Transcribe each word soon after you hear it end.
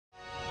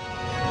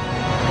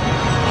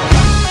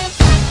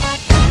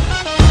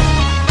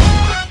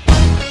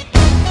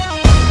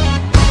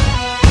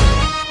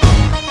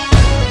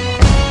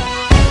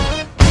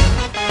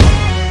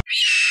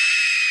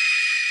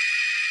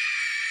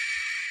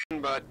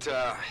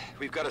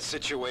we've got a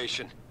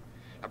situation.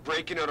 A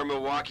break-in at our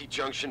Milwaukee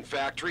Junction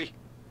factory.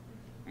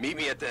 Meet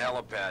me at the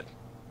helipad.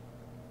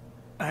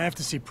 I have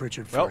to see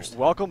Pritchard first.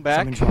 Welcome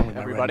back, Something's wrong with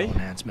everybody. My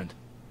enhancement.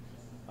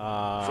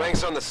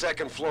 Frank's on the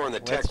second floor in the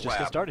tech lab. Let's just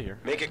get started here.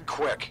 Make it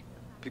quick.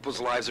 People's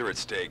lives are at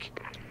stake.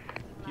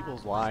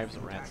 People's lives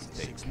are at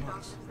stake. 6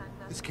 months.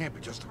 This can't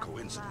be just a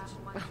coincidence.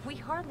 We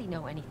hardly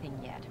know anything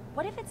yet.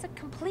 What if it's a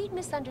complete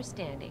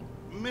misunderstanding?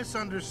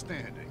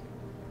 Misunderstanding.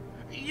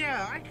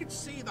 Yeah, I could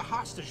see the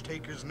hostage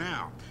takers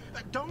now.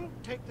 Don't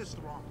take this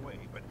the wrong way,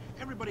 but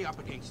everybody up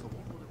against the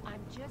wall.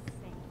 I'm just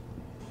saying.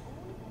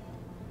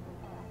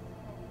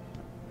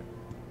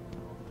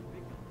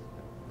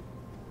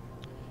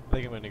 I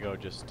think I'm going to go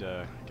just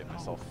get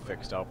myself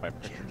fixed out by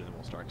Pritchard, and then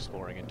we'll start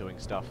exploring and doing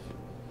stuff.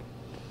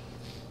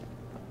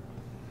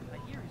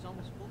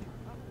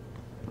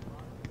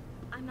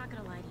 I'm not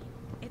gonna lie to you.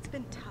 It's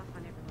been tough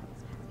on everyone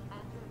this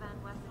past year.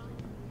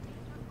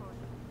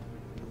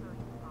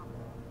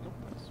 Nope,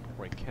 that's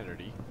Roy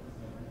Kennedy.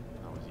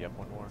 Oh, is he up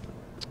one more?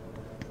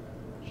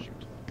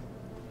 Shoot.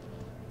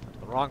 To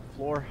the wrong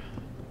floor.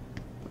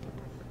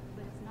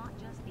 But it's not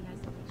just the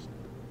isolation.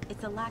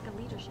 It's a lack of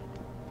leadership.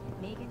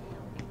 Megan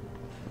helped me.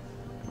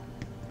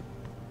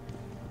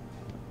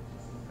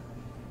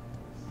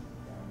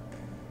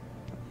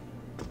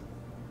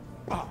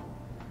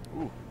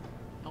 Ooh.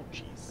 Oh,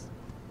 jeez.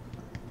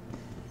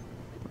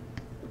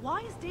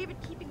 Why is David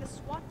keeping the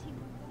SWAT team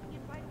from moving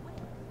in right away?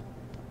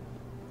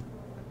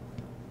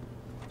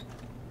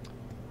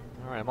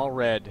 Alright, I'm all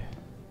red.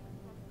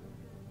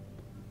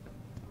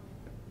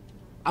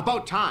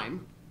 About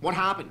time. What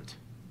happened?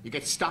 You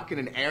get stuck in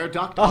an air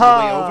duct on the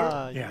way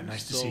over? Yeah,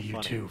 nice to see you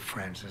too,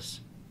 Francis.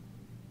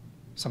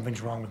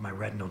 Something's wrong with my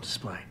retinal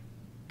display.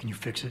 Can you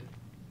fix it?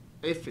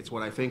 If it's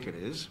what I think it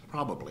is,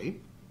 probably.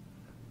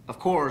 Of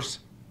course,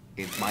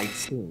 it might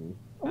seem.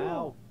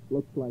 Ow.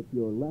 Looks like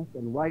your left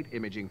and right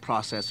imaging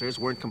processors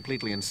weren't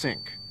completely in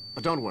sync.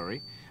 But don't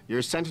worry,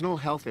 your Sentinel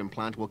health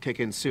implant will kick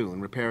in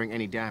soon, repairing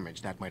any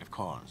damage that might have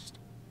caused.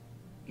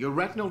 Your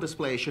retinal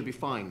display should be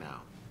fine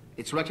now.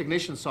 Its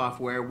recognition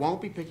software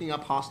won't be picking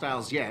up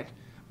hostiles yet,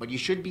 but you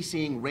should be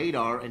seeing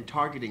radar and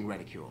targeting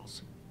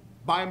reticules.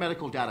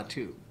 Biomedical data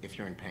too, if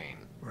you're in pain.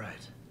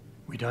 Right.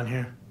 We done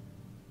here?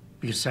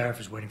 Because Sarif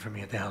is waiting for me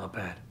at the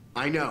helipad.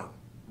 I know.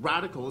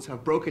 Radicals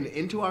have broken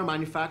into our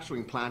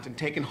manufacturing plant and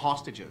taken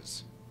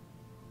hostages.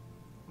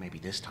 Maybe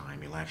this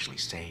time you'll actually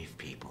save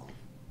people.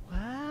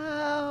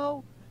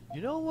 Wow.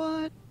 You know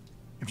what?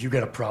 If you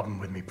got a problem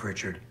with me,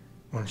 Pritchard,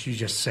 why don't you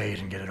just say it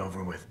and get it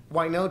over with?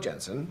 Why no,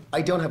 Jensen.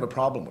 I don't have a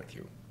problem with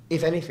you.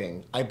 If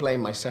anything, I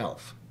blame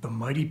myself. The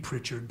mighty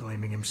Pritchard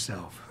blaming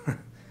himself.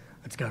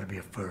 That's gotta be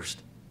a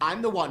first.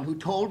 I'm the one who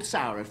told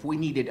Sarif we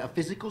needed a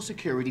physical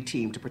security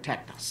team to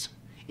protect us.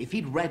 If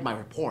he'd read my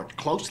report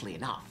closely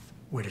enough.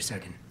 Wait a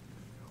second.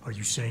 Are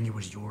you saying it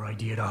was your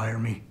idea to hire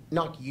me?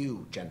 Not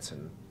you,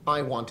 Jensen.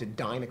 I wanted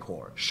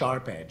Dynacore,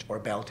 Sharp Edge, or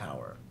Bell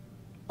Tower.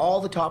 All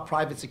the top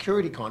private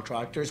security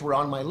contractors were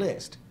on my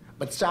list,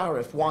 but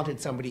Sarif wanted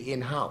somebody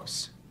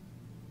in-house.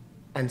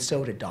 And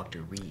so did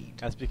Dr. Reed.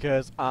 That's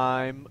because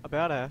I'm a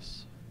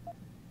badass.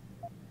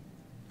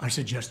 I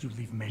suggest you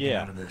leave Megan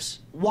out of this.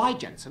 Why,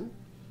 Jensen?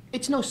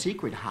 It's no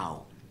secret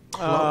how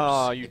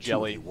close you the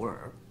jelly. two of you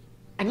were.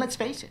 And let's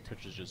face it,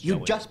 Just you've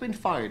jelly. just been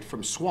fired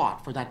from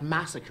SWAT for that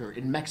massacre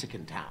in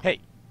Mexican town.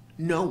 Hey.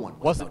 No one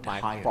was Wasn't about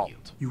to my hire fault. you.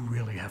 You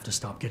really have to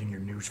stop getting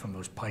your news from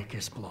those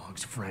Picus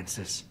blogs,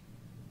 Francis.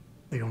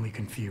 They only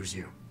confuse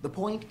you. The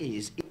point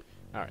is,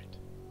 Alright.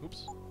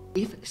 Oops.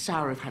 if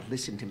Sarif had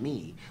listened to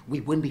me, we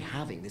wouldn't be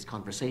having this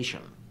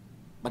conversation.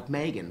 But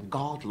Megan,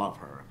 God love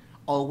her,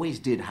 always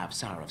did have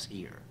Sarif's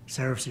ear.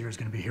 Sarif's ear is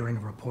going to be hearing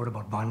a report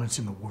about violence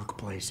in the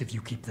workplace if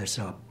you keep this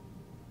up.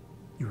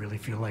 You really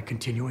feel like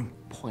continuing?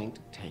 Point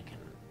taken.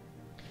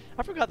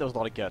 I forgot there was a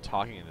lot of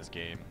talking in this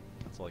game.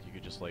 It's like you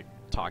could just like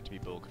talk to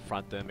people,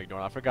 confront them, ignore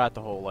them. I forgot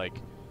the whole like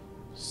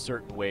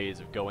certain ways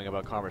of going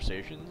about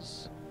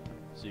conversations.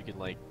 So you can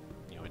like,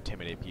 you know,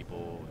 intimidate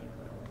people.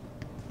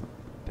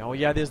 Oh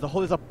yeah, there's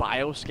a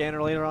bio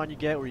scanner later on you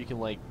get where you can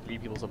like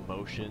read people's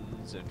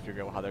emotions and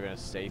figure out how they're gonna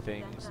say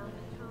things.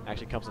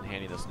 Actually comes in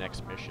handy this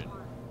next mission.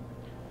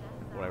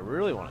 What I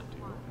really want to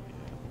do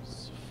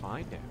is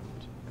find out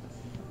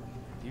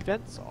what the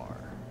events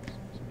are.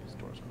 So these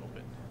doors are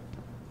open.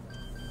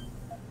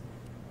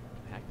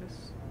 Can I hack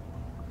this?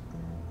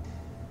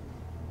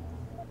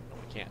 No,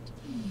 we can't.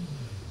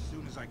 As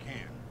soon as I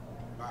can.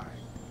 Bye.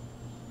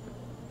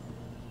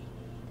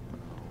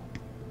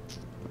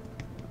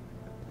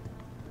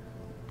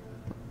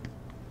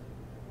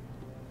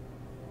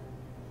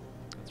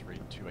 Let's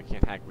read 2. I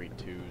can't hack read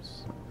 2s.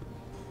 Let's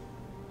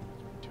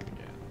read 2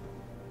 again.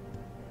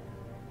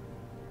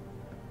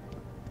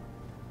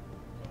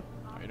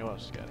 Alright, you know what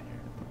else is got here?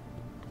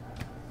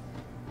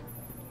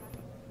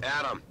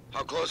 Adam,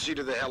 how close are you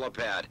to the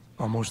helipad?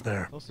 Almost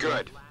there.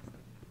 Good.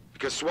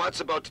 Because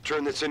SWAT's about to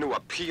turn this into a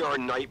PR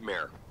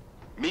nightmare.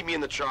 Meet me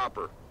in the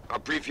chopper. I'll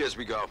brief you as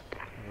we go.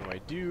 Oh, I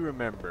do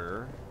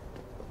remember.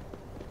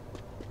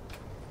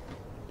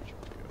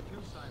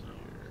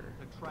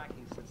 The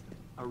tracking system.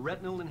 a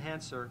retinal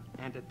enhancer,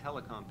 and a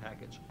telecom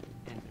package.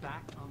 And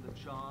back on the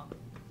job.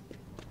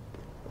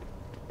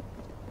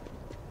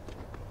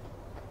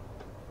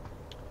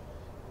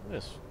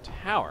 This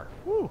tower.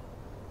 Woo.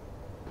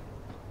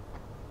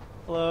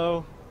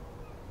 Hello,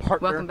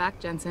 partner. Welcome back,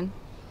 Jensen.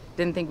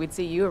 Didn't think we'd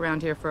see you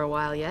around here for a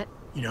while yet.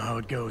 You know how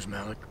it goes,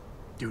 Malik.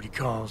 Duty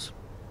calls.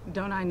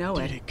 Don't I know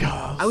Duty it?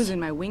 calls. I was in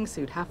my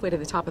wingsuit halfway to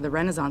the top of the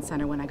Renaissance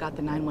Center when I got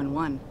the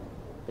 911.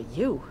 But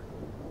you,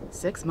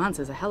 6 months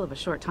is a hell of a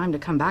short time to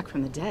come back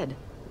from the dead.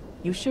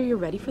 You sure you're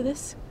ready for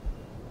this?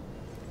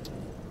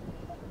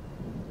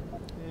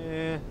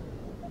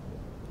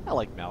 I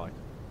like Malik.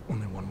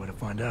 Only one way to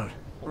find out.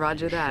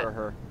 Roger that. Sure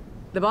her.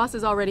 The boss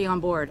is already on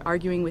board,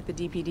 arguing with the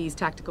DPD's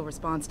tactical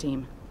response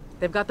team.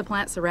 They've got the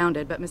plant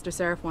surrounded, but Mr.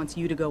 Seraph wants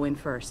you to go in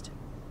first.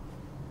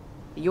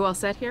 You all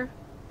set here?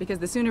 Because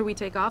the sooner we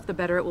take off, the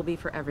better it will be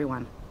for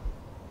everyone.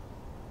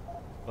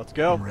 Let's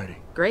go. I'm ready.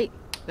 Great.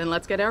 Then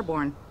let's get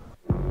airborne.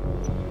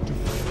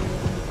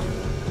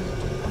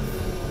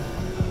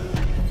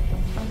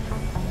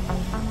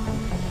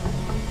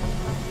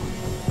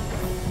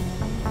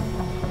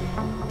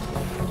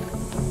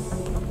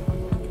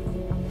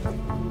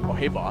 Oh,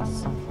 hey,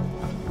 boss.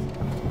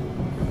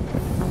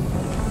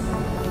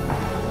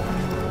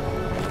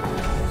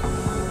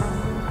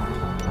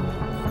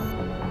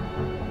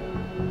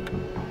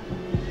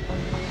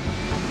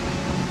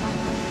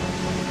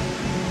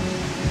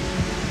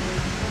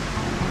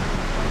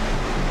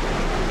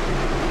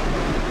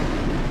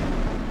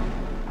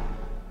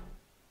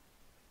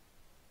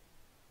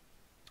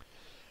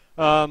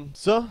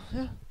 Yeah.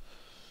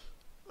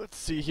 Let's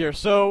see here.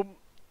 So,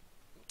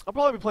 I'll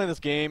probably be playing this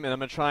game, and I'm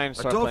gonna try and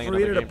start playing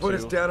another game to put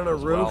us down on a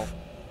as roof. well.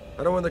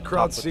 I don't want the crowd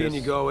Top with seeing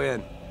you this. go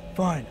in.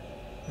 Fine.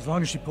 As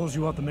long as she pulls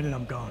you out the minute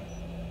I'm gone.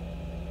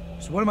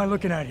 So what am I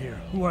looking at here?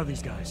 Who are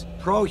these guys?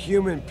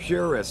 Pro-human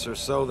purists, or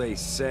so they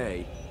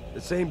say. The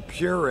same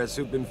purists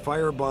who've been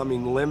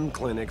firebombing limb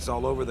clinics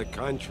all over the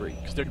country.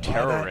 Because they're buy that?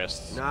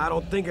 terrorists. Now, I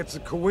don't think it's a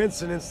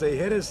coincidence they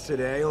hit us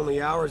today,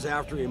 only hours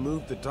after we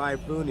moved the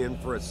Typhoon in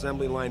for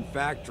assembly line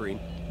factory.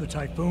 The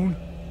Typhoon?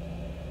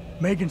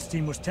 Megan's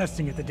team was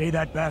testing it the day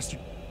that bastard...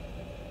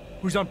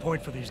 Who's on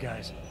point for these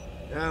guys?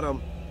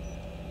 Adam,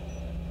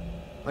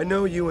 I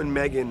know you and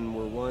Megan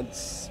were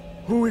once...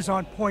 Who is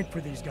on point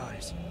for these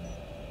guys?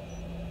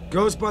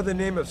 Goes by the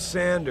name of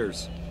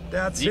Sanders.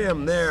 That's Zeke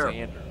him there.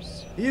 Sanders.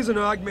 He's an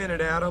augmented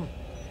Adam,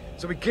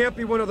 so he can't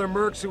be one of the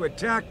mercs who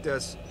attacked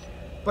us,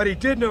 but he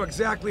did know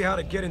exactly how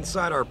to get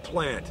inside our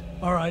plant.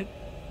 All right.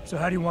 So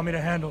how do you want me to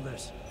handle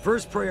this?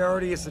 First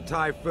priority is the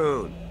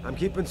Typhoon. I'm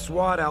keeping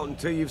SWAT out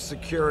until you've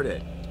secured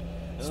it.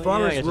 As Oh, far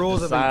yeah, I as get to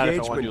rules of decide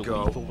if I wanna engagement do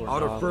go, lethal or I'll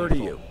defer to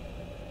non-lethal.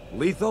 you.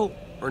 Lethal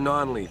or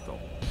non-lethal?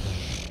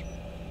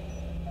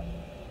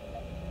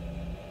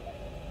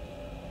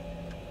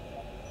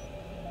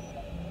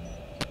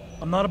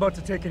 I'm not about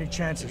to take any Maybe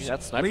chances.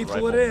 that's sniper Lethal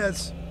rifle. it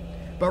is.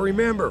 But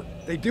remember,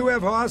 they do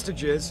have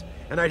hostages,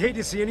 and I'd hate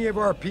to see any of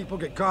our people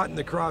get caught in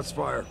the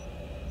crossfire.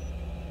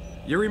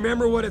 You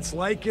remember what it's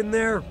like in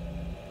there?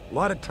 A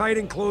lot of tight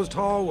enclosed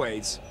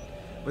hallways,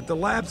 but the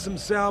labs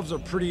themselves are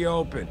pretty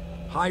open,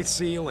 high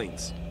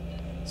ceilings.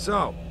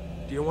 So,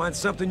 do you want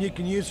something you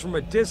can use from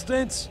a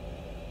distance,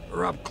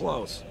 or up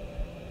close?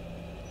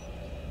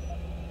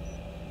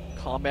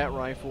 Combat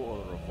rifle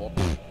or a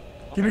revolver?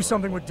 Give me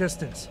something with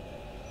distance.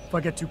 If I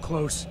get too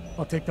close,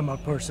 I'll take them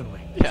out personally.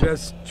 Yeah.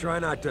 Just try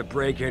not to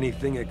break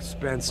anything I'm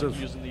expensive.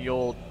 using the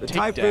old The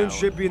Typhoon takedown.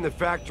 should be in the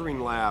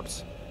factoring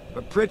labs,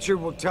 but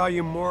Pritchard will tell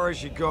you more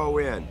as you go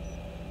in.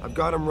 I've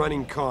got him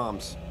running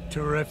comms.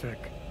 Terrific.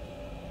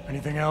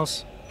 Anything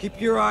else?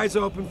 Keep your eyes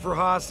open for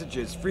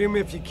hostages. Free them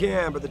if you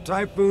can, but the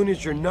Typhoon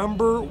is your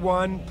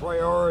 #1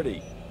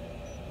 priority.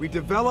 We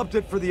developed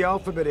it for the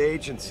Alphabet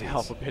agencies.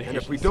 Alphabet and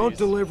if we don't agencies.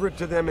 deliver it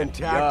to them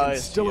intact,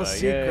 it's still a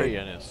secret.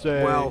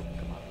 NSA. Well,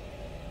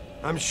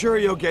 I'm sure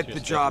you'll get Just the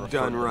have to job refer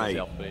done to them as right. the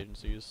alphabet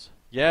agencies.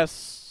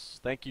 Yes.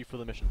 Thank you for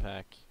the mission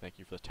pack. Thank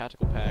you for the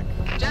tactical pack.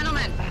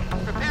 Gentlemen,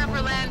 prepare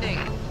for landing.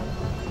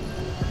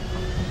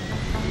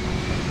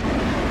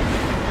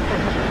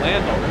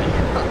 Land already.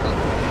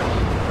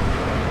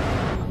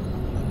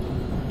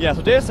 Yeah,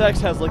 so Deus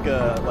Ex has like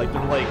they're like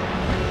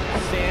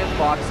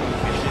sandboxing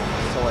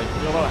missions. So like,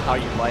 you know about how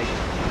you like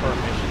per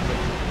missions,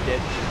 like you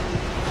get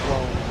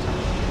thrown.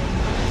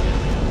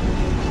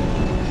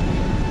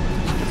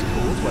 It's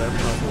cool. It's whatever.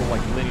 You know, it's a little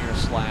like linear /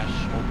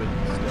 open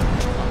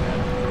stuff.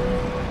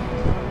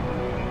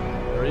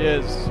 There he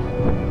is.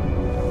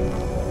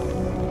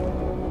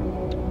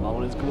 All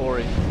in his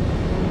glory.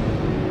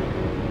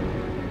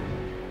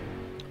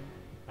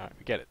 Alright,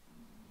 we get it.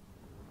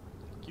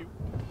 Thank you.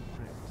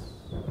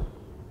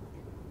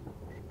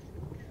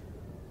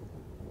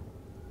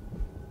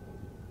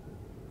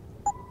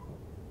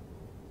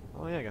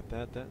 Oh yeah, I got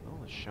that. Oh,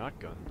 the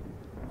shotgun.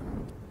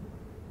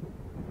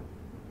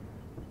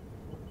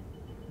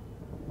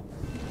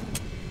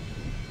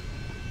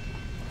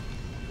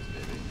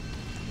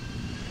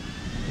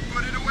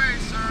 Put it away,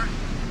 sir.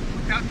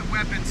 Without the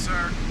weapon,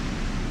 sir.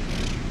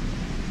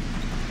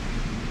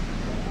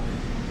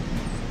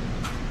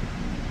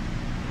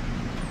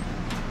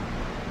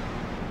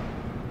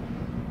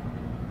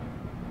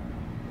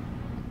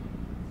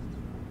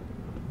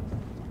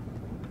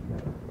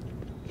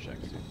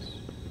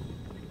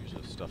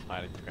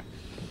 hiding. Okay.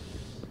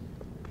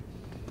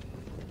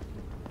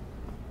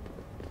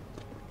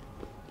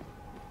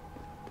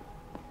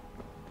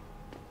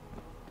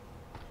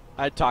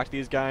 I'd talk to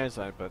these guys,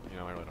 but you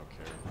know, I really don't care.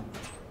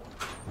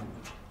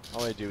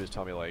 All they do is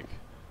tell me like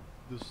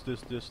this,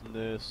 and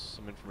this,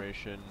 some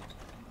information.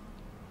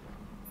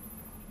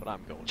 But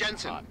I'm going.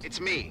 Jensen, it's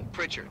me,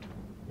 Pritchard.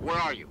 Where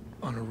are you?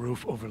 On a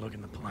roof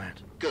overlooking the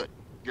plant. Good.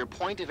 Your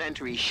point of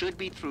entry should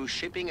be through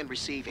shipping and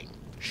receiving.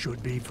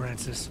 Should be,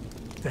 Francis.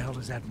 What the hell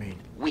does that mean?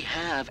 We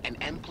have an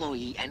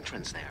employee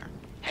entrance there,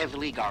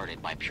 heavily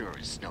guarded by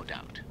purists, no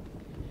doubt.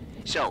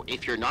 So,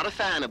 if you're not a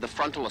fan of the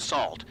frontal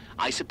assault,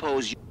 I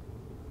suppose you...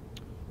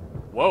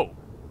 Whoa.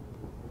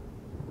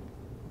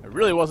 I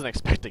really wasn't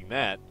expecting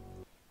that.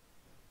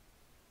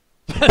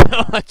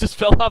 I just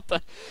fell off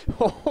the...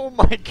 Oh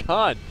my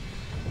god.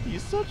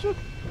 He's such a...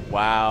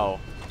 Wow.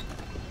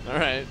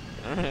 Alright,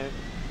 alright.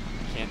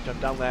 Can't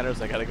jump down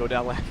ladders, I gotta go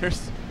down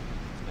ladders.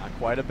 Not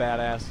quite a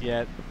badass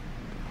yet.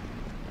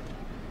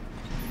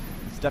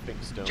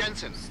 Stepping stone.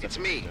 Jensen, it's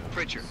me,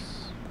 Pritchard.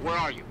 Where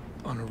are you?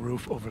 On a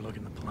roof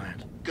overlooking the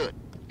plant. Good.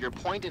 Your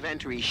point of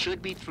entry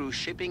should be through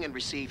shipping and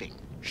receiving.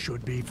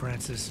 Should be,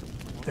 Francis.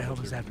 What the hell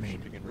does that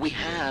mean? We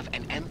have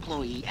an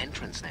employee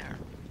entrance there,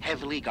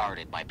 heavily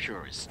guarded by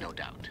purists, no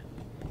doubt.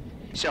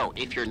 So,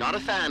 if you're not a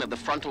fan of the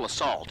frontal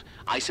assault,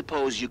 I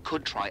suppose you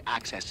could try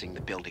accessing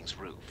the building's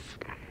roof.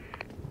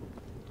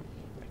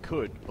 I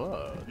could,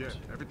 but... Yeah,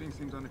 everything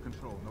seems under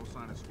control. No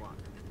sign of SWAT.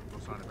 No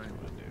sign of anyone.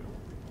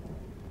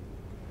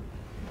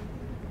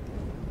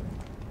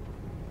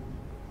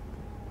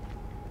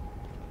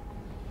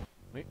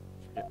 Wait,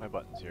 forget my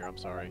buttons here, I'm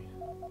sorry.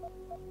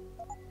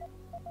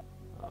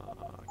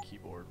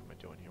 Keyboard, what am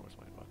I doing here? Where's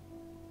my button?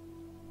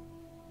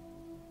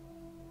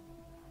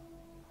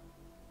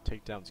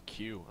 Takedown's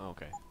Q. Oh,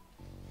 okay.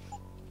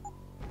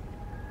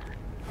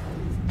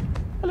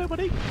 Hello,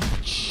 buddy!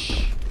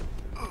 Shh!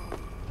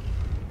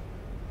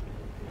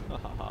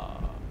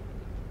 Hahaha.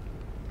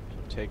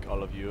 So take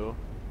all of you.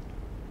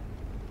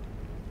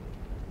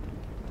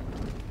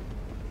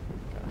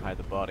 Gotta hide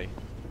the body.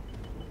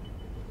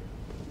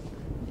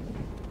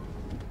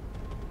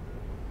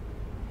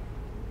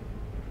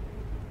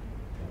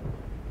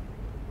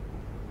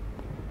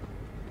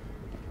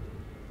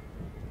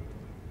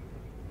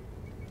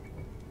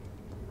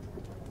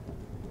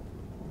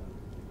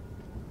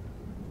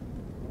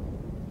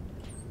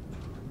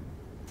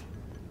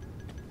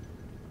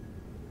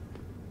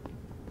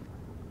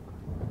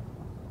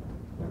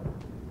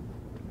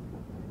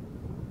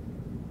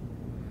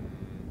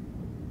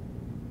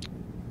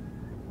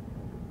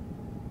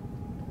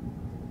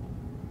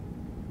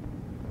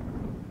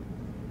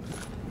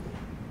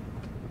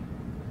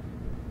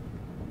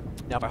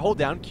 Now, if I hold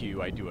down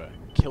Q, I do a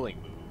killing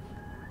move.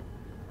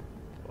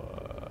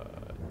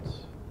 But...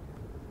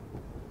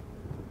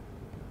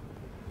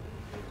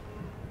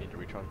 I need to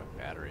recharge my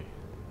battery.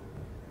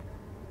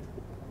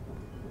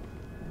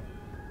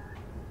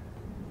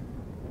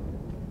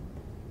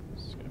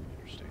 This is gonna be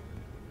interesting.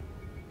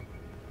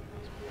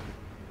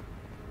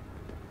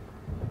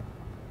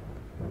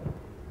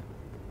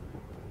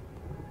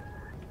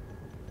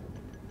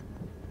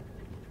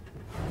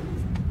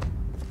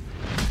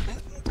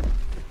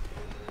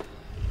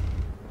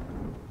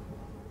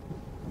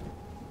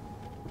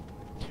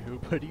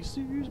 Nobody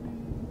sees me.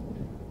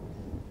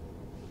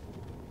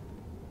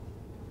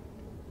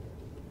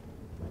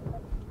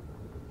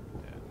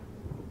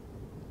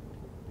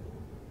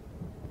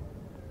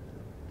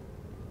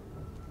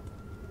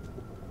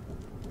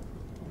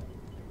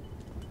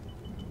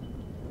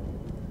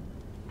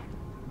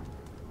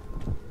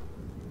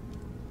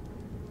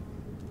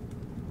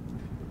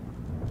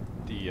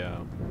 Yeah.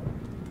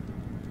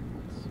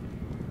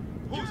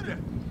 Who's that?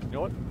 You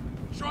know what?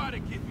 Try to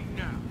get me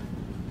now.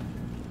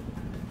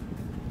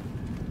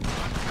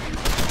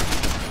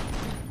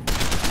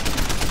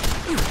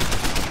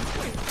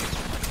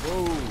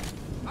 Whoa.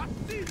 I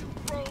see them,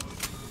 bro.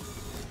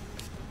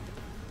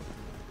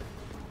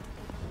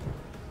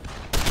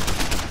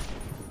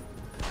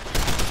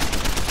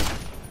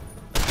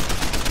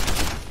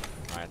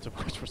 Alright, so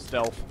much for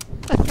stealth.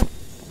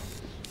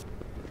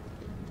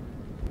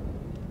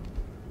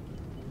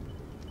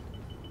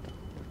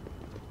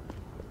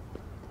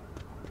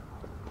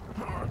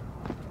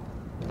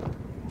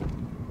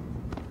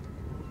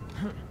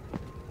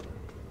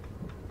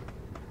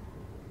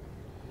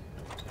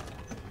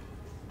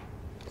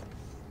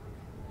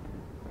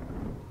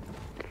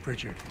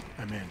 Pritchard,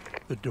 I'm in.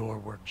 The door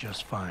worked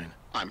just fine.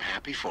 I'm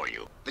happy for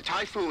you. The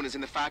Typhoon is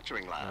in the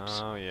factoring labs.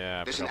 Oh,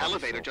 yeah. I There's an forgot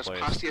about this elevator little just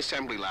place. past the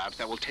assembly labs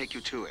that will take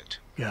you to it.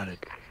 Got it.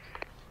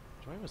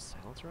 Do I have a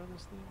silencer on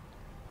this thing?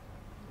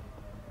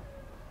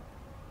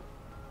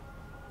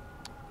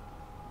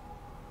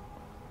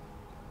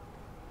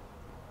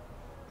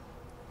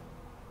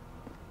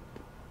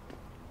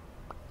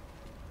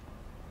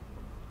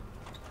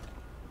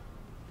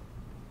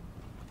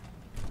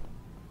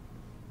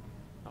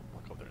 I'll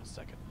go there in a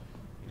second.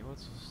 You know,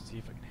 let's see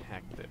if I can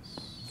hack this.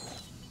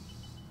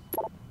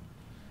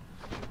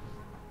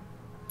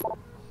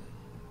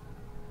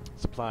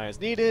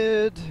 supplies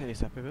needed.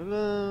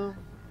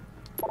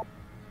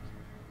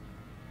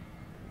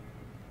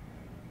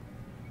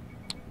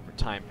 For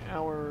time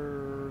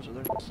hours, are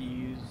there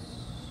keys?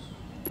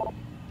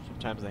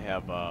 Sometimes they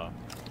have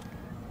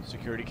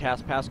security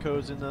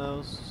passcodes in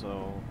those,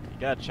 so you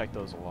gotta check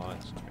those a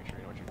lot just to make sure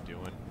you know what you're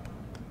doing.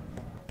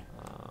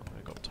 I'm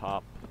gonna go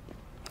top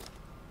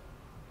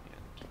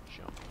and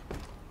jump.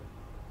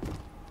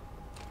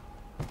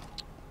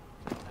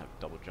 I don't have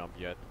double jump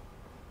yet.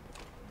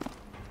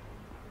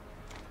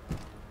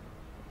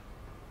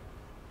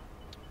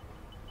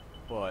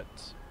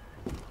 But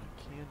I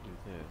can do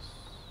this.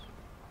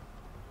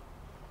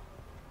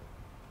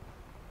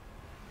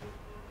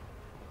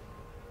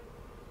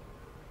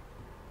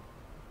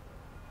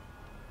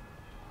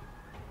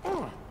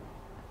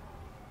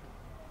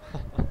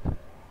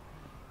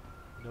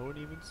 No one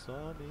even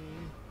saw me.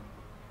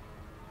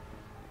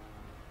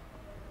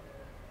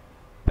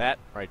 That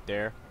right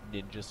there,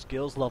 ninja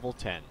skills level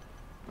 10.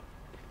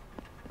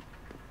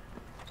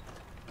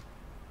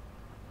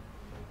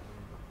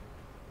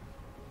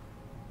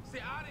 Stay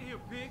out of here,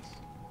 pigs.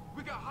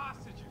 We got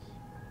hostages.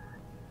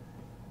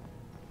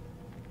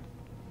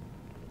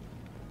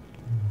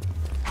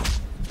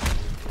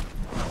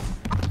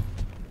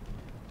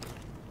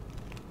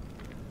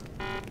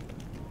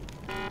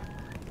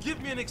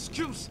 Give me an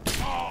excuse.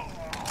 Oh.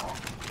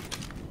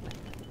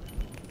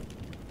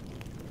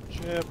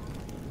 Chip.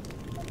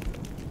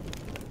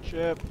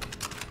 Chip.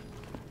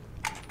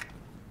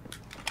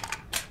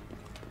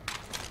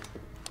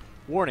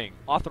 Warning,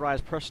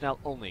 authorized personnel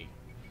only.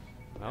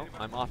 Well,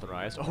 I'm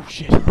authorized. Oh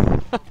shit.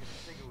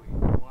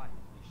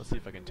 Let's see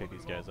if I can take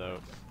these guys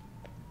out.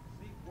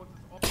 What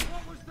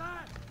was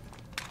that?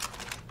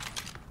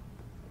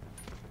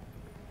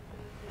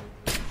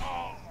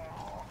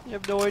 You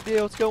have no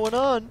idea what's going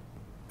on.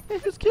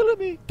 It's killing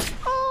me.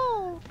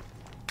 Oh!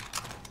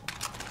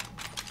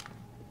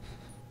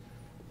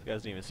 These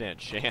guys didn't even stand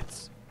a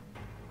chance.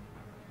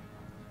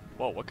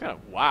 Whoa, what kind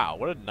of... Wow,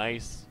 what a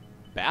nice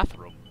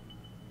bathroom.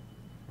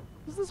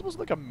 Is this supposed to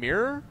look like a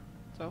mirror?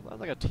 Sounds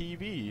like a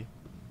TV.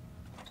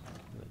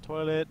 The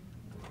toilet.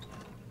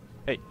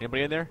 Hey,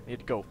 anybody in there? I need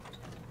to go.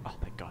 Oh,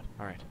 thank God.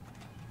 Alright.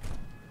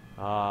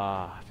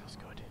 Ah, feels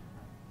good.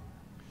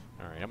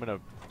 Alright, I'm gonna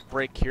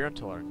break here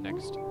until our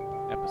next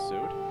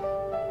episode.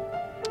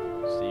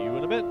 See you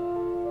in a bit.